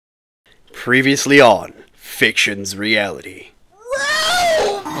Previously on Fiction's Reality.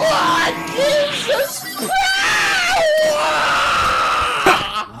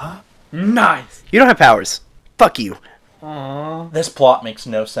 Nice! You don't have powers. Fuck you. Aww. This plot makes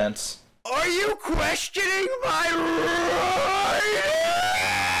no sense. Are you questioning my right?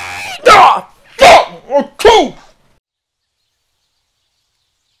 Ah! Fuck! Okay!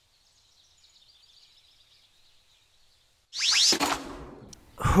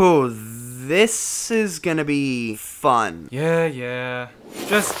 Oh, this is gonna be fun. Yeah.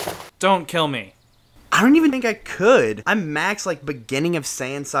 Just don't kill me. I don't even think I could. I'm max like beginning of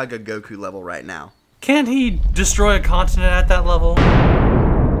Saiyan Saga Goku level right now. Can't he destroy a continent at that level?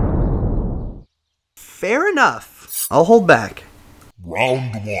 Fair enough. I'll hold back.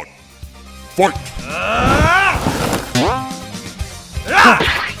 Round 1. Fight!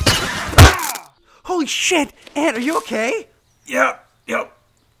 Holy shit! Ant, are you okay? Yep.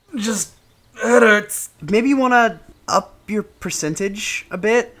 Just, it hurts. Maybe you wanna up your percentage a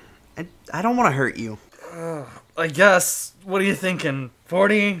bit? I don't wanna hurt you. I guess. What are you thinking?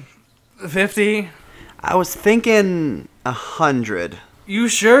 40? 50? I was thinking 100. You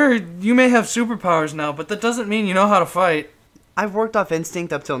sure? You may have superpowers now, but that doesn't mean you know how to fight. I've worked off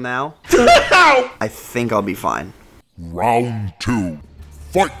instinct up till now. I think I'll be fine. Round 2.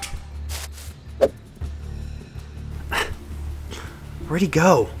 Fight! Where'd he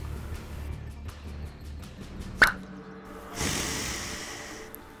go?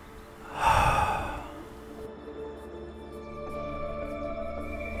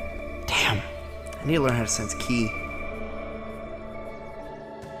 Damn. I need to learn how to sense ki.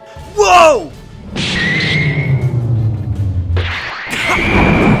 Whoa!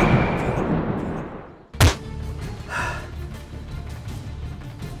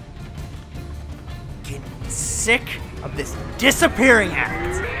 Getting sick of this disappearing act.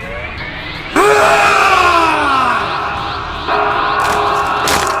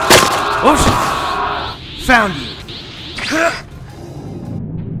 Oh shit! Found you.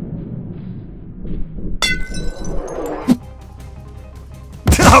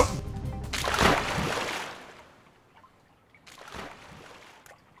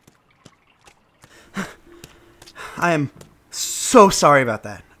 I am so sorry about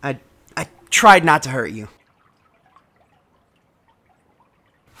that. I tried not to hurt you.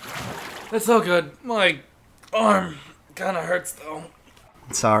 It's all good. My arm kinda hurts though.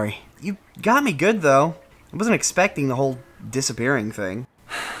 Sorry. You got me good though. I wasn't expecting the whole disappearing thing.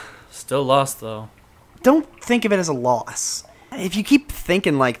 Still lost though. Don't think of it as a loss. If you keep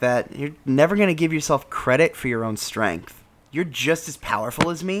thinking like that, you're never gonna give yourself credit for your own strength. You're just as powerful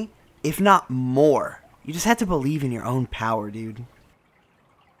as me, if not more. You just have to believe in your own power, dude.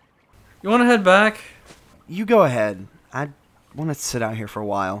 You wanna head back? You go ahead. I want to sit out here for a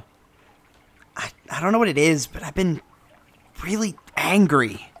while. I don't know what it is, but I've been really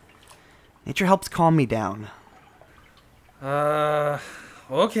angry. Nature helps calm me down.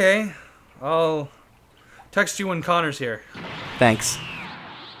 Okay. I'll text you when Connor's here. Thanks.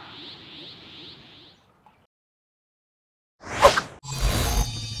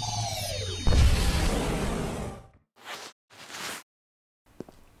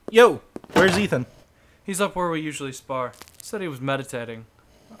 Yo, where's Ethane? He's up where we usually spar. Said he was meditating.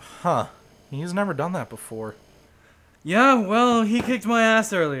 Huh. He's never done that before. Yeah, well, he kicked my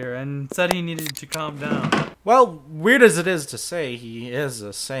ass earlier and said he needed to calm down. Well, weird as it is to say, he is a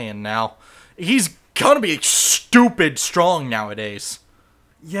Saiyan now. He's gonna be stupid strong nowadays.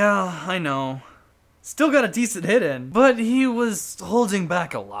 Yeah, I know. Still got a decent hit in, but he was holding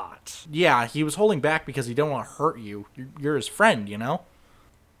back a lot. Yeah, he was holding back because he didn't want to hurt you. You're his friend, you know?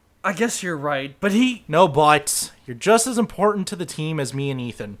 I guess you're right, but he... No buts. You're just as important to the team as me and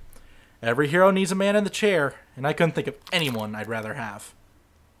Ethane. Every hero needs a man in the chair, and I couldn't think of anyone I'd rather have.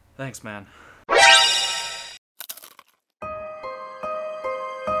 Thanks, man.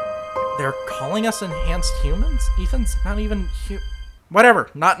 They're calling us enhanced humans? Ethan's not even whatever,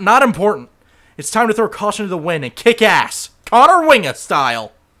 not important. It's time to throw caution to the wind and kick ass. Connor WIngah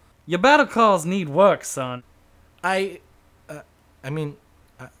style. Your battle calls need work, son.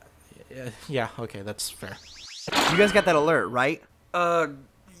 Yeah, okay, that's fair. You guys got that alert, right?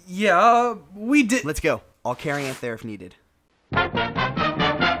 Yeah, we did. Let's go. I'll carry Ant there if needed. Oh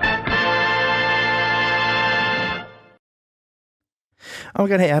my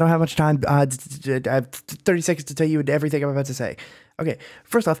god, hey, I don't have much time. I have 30 seconds to tell you everything I'm about to say. Okay,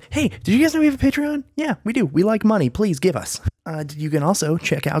 first off, hey, did you guys know we have a Patreon? Yeah, we do. We like money. Please give us. You can also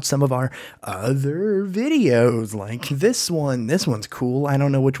check out some of our other videos, like this one. This one's cool. I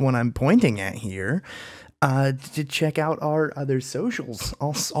don't know which one I'm pointing at here. To check out our other socials.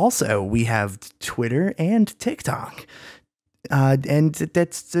 Also, we have Twitter and TikTok. And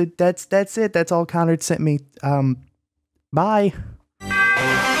that's it. That's all Connor sent me. Bye.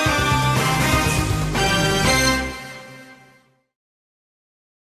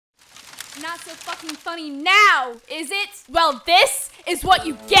 Not so fucking funny now, is it? Well, this is what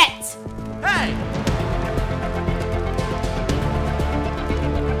you get. Hey!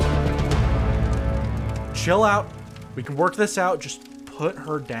 Chill out. We can work this out. Just put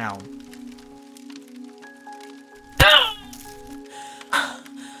her down.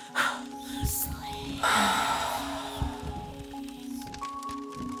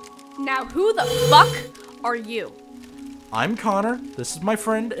 Now, who the fuck are you? I'm Connor. This is my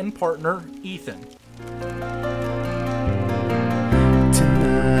friend and partner, Ethane.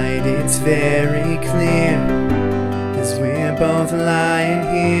 Tonight it's very clear, as we're both lying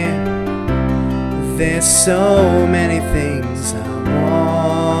here. There's so many things I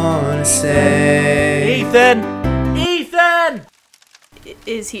wanna say. Ethane! Ethane!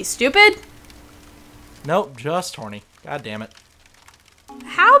 Is he stupid? Nope, just horny. God damn it.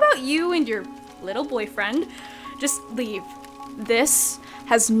 How about you and your little boyfriend just leave? This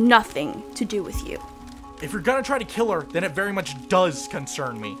has nothing to do with you. If you're gonna try to kill her, then it very much does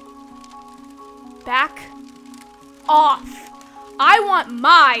concern me. Back off. I want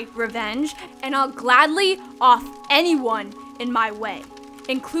my revenge, and I'll gladly off anyone in my way,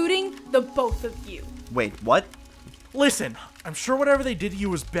 including the both of you. Wait, what? Listen, I'm sure whatever they did to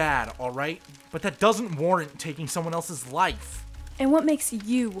you was bad, alright? But that doesn't warrant taking someone else's life. And what makes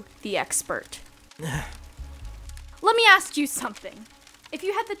you the expert? Let me ask you something. If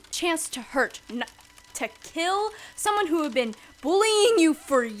you had the chance to to kill someone who had been bullying you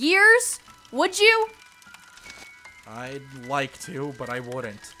for years, would you? I'd like to, but I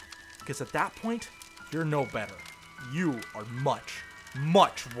wouldn't. Because at that point, you're no better. You are much,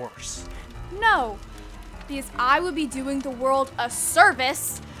 much worse. No, because I would be doing the world a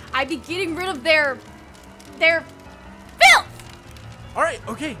service. I'd be getting rid of their filth! Alright,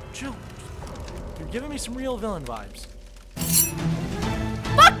 okay, chill. You're giving me some real villain vibes.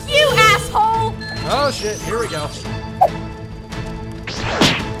 Fuck you, asshole! Oh shit, here we go.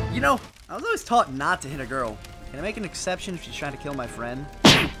 You know, I was always taught not to hit a girl. Can I make an exception if she's trying to kill my friend?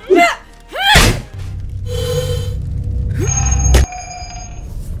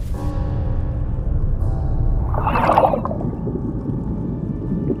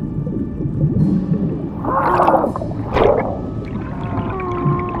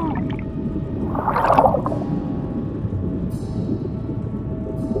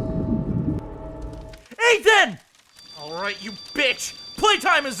 Ethane! Alright, you bitch!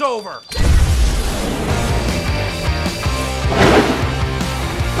 Playtime is over!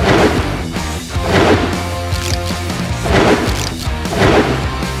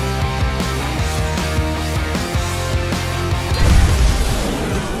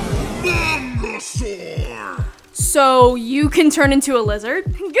 So you can turn into a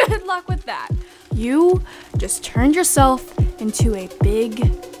lizard? Good luck with that. You just turned yourself into a big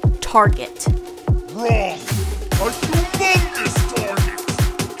target. Wrong! A humongous target!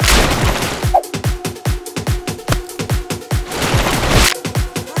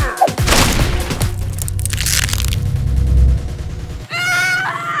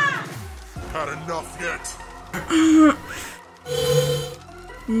 Had enough yet?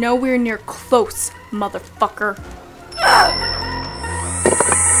 Nowhere near close, motherfucker.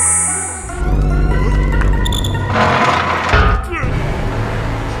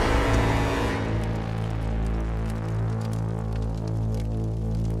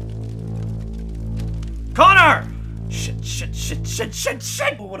 Connor! Shit.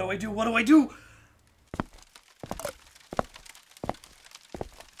 What do I do?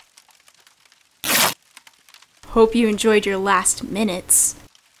 Hope you enjoyed your last minutes.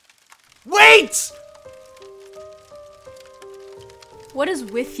 Wait! What is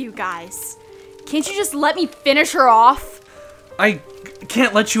with you guys? Can't you just let me finish her off? I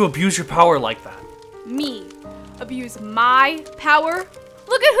can't let you abuse your power like that. Me? Abuse my power?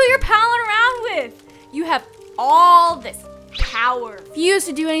 Look at who you're palling around with! You have all this power. Refuse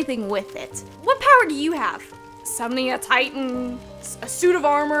to do anything with it. What power do you have? Summoning a titan? A suit of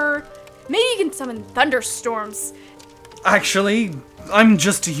armor? Maybe you can summon thunderstorms. Actually, I'm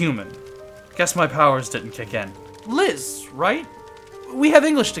just a human. Guess my powers didn't kick in. Liz, right? We have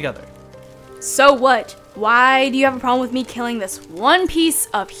English together. So what? Why do you have a problem with me killing this one piece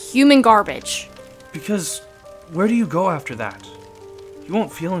of human garbage? Because where do you go after that? You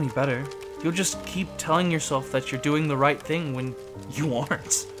won't feel any better. You'll just keep telling yourself that you're doing the right thing when you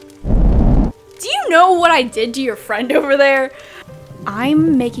aren't. Do you know what I did to your friend over there?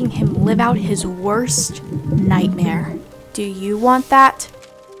 I'm making him live out his worst nightmare. Do you want that?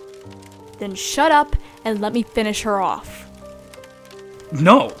 Then shut up and let me finish her off.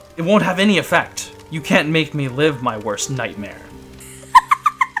 No, it won't have any effect. You can't make me live my worst nightmare.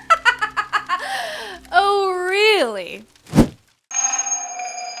 Oh, really?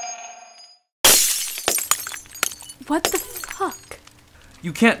 What the fuck?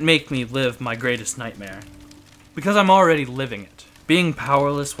 You can't make me live my greatest nightmare. Because I'm already living it. Being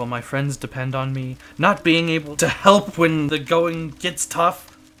powerless while my friends depend on me, not being able to help when the going gets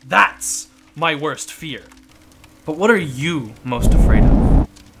tough, that's my worst fear. But what are you most afraid of?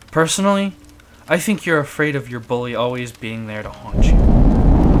 Personally, I think you're afraid of your bully always being there to haunt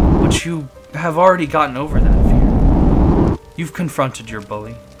you. But you have already gotten over that fear. You've confronted your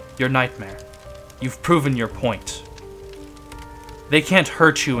bully, your nightmare. You've proven your point. They can't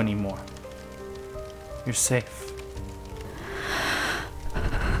hurt you anymore. You're safe.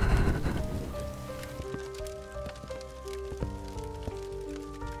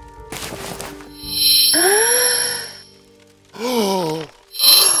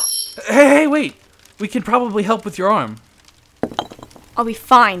 Hey, wait! We can probably help with your arm. I'll be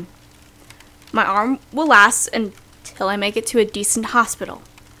fine. My arm will last until I make it to a decent hospital.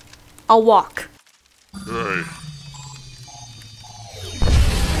 I'll walk. Hey,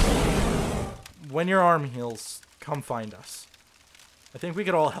 When your arm heals, come find us. I think we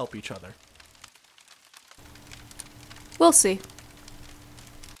could all help each other. We'll see.